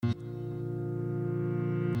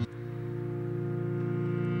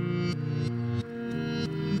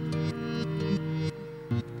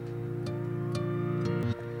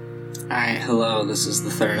Alright, hello, this is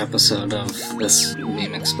the third episode of this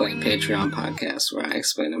Meme Explain Patreon podcast where I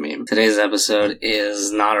explain a meme. Today's episode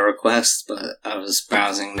is not a request, but I was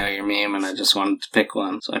browsing Know Your Meme and I just wanted to pick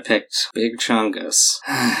one. So I picked Big Chungus.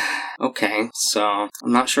 Okay, so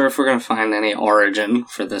I'm not sure if we're going to find any origin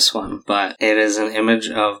for this one, but it is an image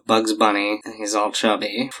of Bugs Bunny, and he's all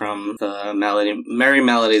chubby, from the Merry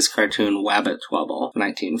Melodies cartoon Wabbit Twubble,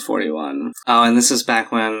 1941. Oh, and this is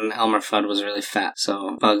back when Elmer Fudd was really fat,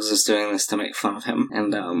 so Bugs is doing this to make fun of him.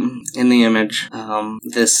 And in the image,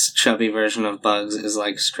 this chubby version of Bugs is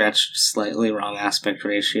like stretched slightly wrong aspect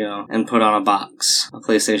ratio and put on a box, a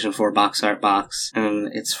PlayStation 4 box art box, and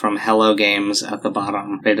it's from Hello Games at the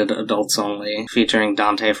bottom, rated adults only, featuring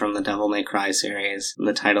Dante from the Devil May Cry series, and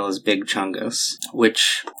the title is Big Chungus,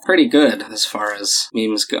 which, pretty good as far as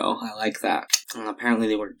memes go. I like that. And apparently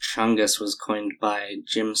the word Chungus was coined by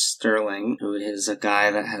Jim Sterling, who is a guy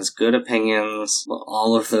that has good opinions. Well,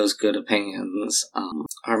 all of those good opinions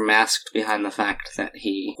are masked behind the fact that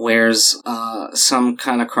he wears some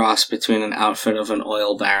kind of cross between an outfit of an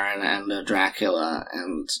oil baron and a Dracula,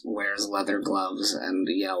 and wears leather gloves and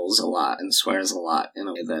yells a lot and swears a lot in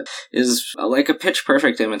a way that is like a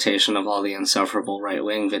pitch-perfect imitation of all the insufferable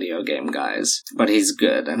right-wing video game guys. But he's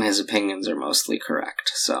good, and his opinions are mostly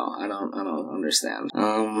correct, so I don't understand.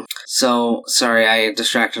 So, sorry, I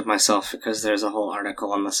distracted myself because there's a whole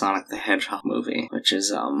article on the Sonic the Hedgehog movie, which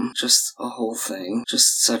is, just a whole thing.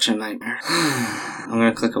 Just such a nightmare. I'm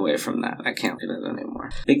gonna click away from that. I can't do it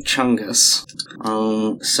anymore. Big Chungus.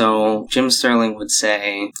 So, Jim Sterling would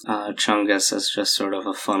say, Chungus is just sort of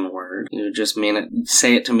a fun word. You would just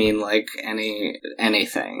say it to mean like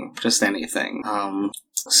anything. Just anything.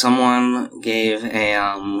 Someone gave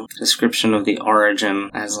a description of the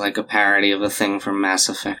origin as like a parody of a thing from Mass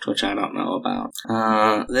Effect, which I don't know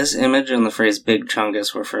about. This image and the phrase Big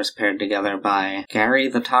Chungus were first paired together by Gary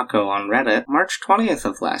the Taco on Reddit March 20th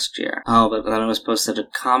of last year. Oh, but then it was posted to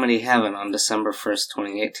Comedy Heaven on December 1st,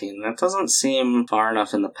 2018. That doesn't seem far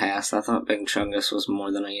enough in the past. I thought Big Chungus was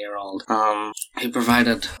more than a year old. He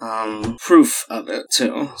provided proof of it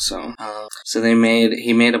too. So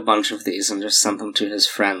he made a bunch of these and just sent them to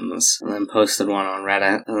his friends, and then posted one on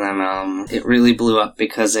Reddit, and then it really blew up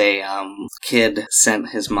because a kid sent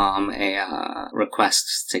his mom a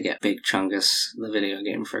request to get Big Chungus, the video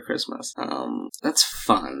game, for Christmas. That's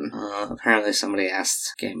fun. Apparently somebody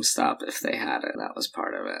asked GameStop if they had it. That was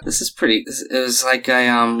part of it. It was like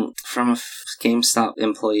from a GameStop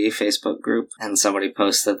employee Facebook group, and somebody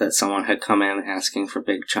posted that someone had come in asking for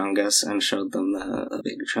Big Chungus and showed them the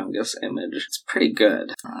Big Chungus image. It's pretty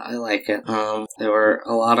good. I like it. There were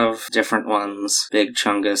a lot of different ones. Big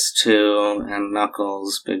Chungus 2 and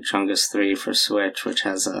Knuckles. Big Chungus 3 for Switch, which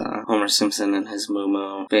has Homer Simpson and his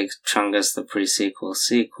Moo. Big Chungus, the pre-sequel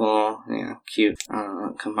sequel. Yeah, cute.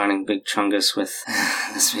 Combining Big Chungus with,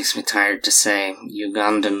 this makes me tired to say,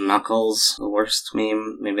 Ugandan Knuckles, the worst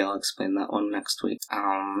meme. Maybe I'll explain that one next week.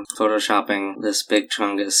 Photoshopping this Big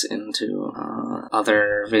Chungus into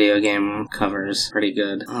other video game covers. Pretty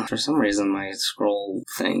good. For some reason my scroll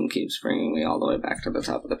thing keeps bringing me all the way back to the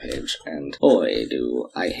top of the page, and boy do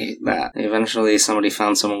I hate that. Eventually somebody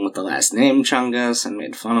found someone with the last name Chungus and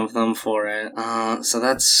made fun of them for it. So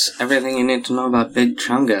that's everything you need to know about Big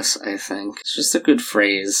Chungus, I think. It's just a good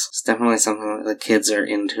phrase. It's definitely something that the kids are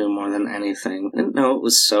into more than anything. I didn't know it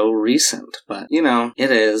was so recent, but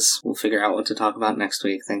it is. We'll figure out what to talk about next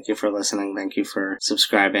week. Thank you for listening. Thank you for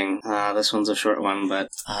subscribing. This one's a short one, but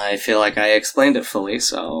I feel like I explained it fully,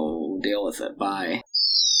 so deal with it. Bye.